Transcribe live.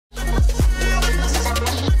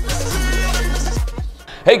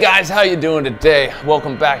Hey guys, how you doing today?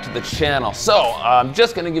 Welcome back to the channel. So I'm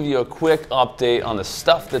just going to give you a quick update on the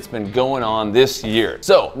stuff that's been going on this year.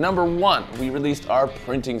 So number one, we released our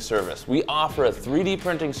printing service. We offer a 3D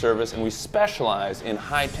printing service and we specialize in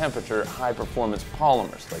high temperature, high performance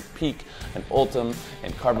polymers like PEEK and ULTIM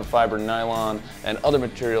and carbon fiber nylon and other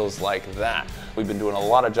materials like that. We've been doing a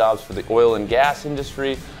lot of jobs for the oil and gas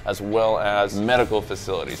industry as well as medical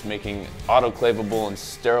facilities, making autoclavable and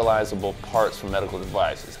sterilizable parts for medical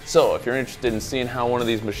devices. So if you're interested in seeing how one of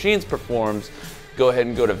these machines performs, go ahead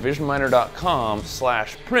and go to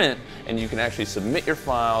visionminer.com/print and you can actually submit your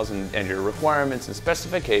files and your requirements and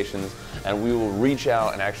specifications, and we will reach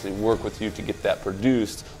out and actually work with you to get that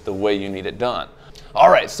produced the way you need it done. All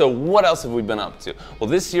right, so what else have we been up to? Well,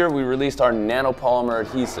 this year we released our Nano Polymer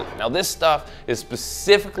Adhesive. Now this stuff is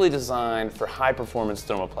specifically designed for high performance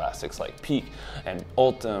thermoplastics like PEEK and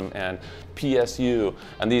ULTIM and PPSU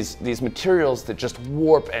and these materials that just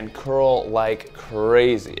warp and curl like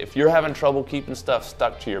crazy. If you're having trouble keeping stuff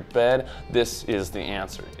stuck to your bed, this is the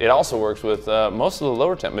answer. It also works with most of the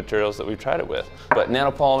lower temp materials that we've tried it with. But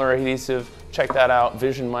Nano Polymer Adhesive, check that out,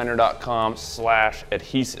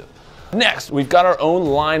 visionminer.com/adhesive. Next, we've got our own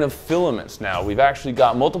line of filaments now. We've actually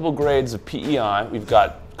got multiple grades of PEI. We've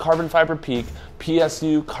got carbon fiber PEEK,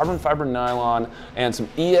 PSU, carbon fiber nylon, and some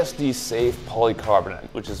ESD safe polycarbonate,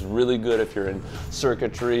 which is really good if you're in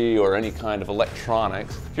circuitry or any kind of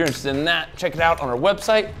electronics. If you're interested in that, check it out on our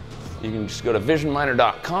website. You can just go to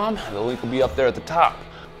visionminer.com. The link will be up there at the top.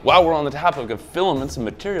 While we're on the topic of filaments and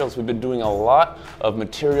materials, we've been doing a lot of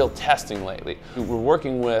material testing lately. We're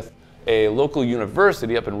working with a local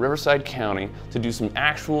university up in Riverside County to do some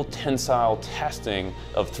actual tensile testing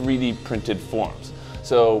of 3D printed forms.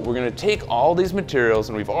 So we're going to take all these materials,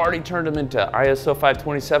 and we've already turned them into ISO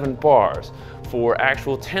 527 bars for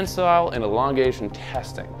actual tensile and elongation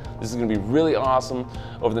testing. This is going to be really awesome.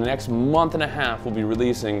 Over the next month and a half, we'll be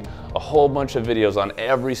releasing a whole bunch of videos on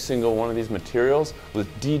every single one of these materials with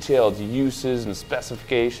detailed uses and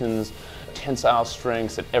specifications, tensile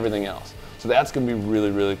strengths, and everything else. So that's going to be really,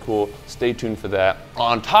 really cool. Stay tuned for that.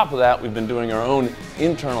 On top of that, we've been doing our own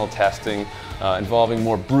internal testing involving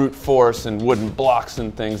more brute force and wooden blocks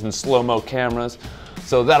and things and slow-mo cameras.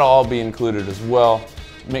 So that'll all be included as well.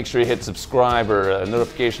 Make sure you hit subscribe or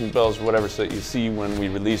notification bells or whatever so that you see when we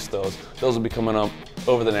release those. Those will be coming up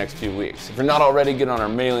over the next few weeks. If you're not already, get on our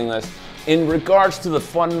mailing list. In regards to the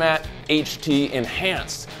FunMat HT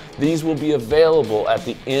Enhanced, these will be available at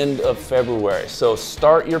the end of February, so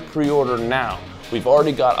start your pre-order now. We've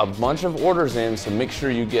already got a bunch of orders in, so make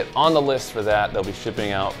sure you get on the list for that. They'll be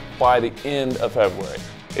shipping out by the end of February.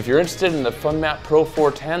 If you're interested in the FunMat Pro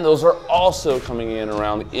 410, those are also coming in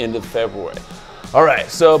around the end of February. All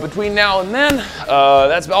right, so between now and then,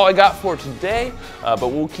 that's all I got for today,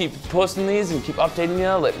 but we'll keep posting these and keep updating you,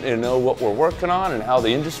 letting you know what we're working on and how the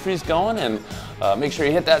industry's going, and make sure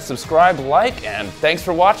you hit that subscribe, like, and thanks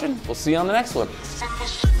for watching. We'll see you on the next one.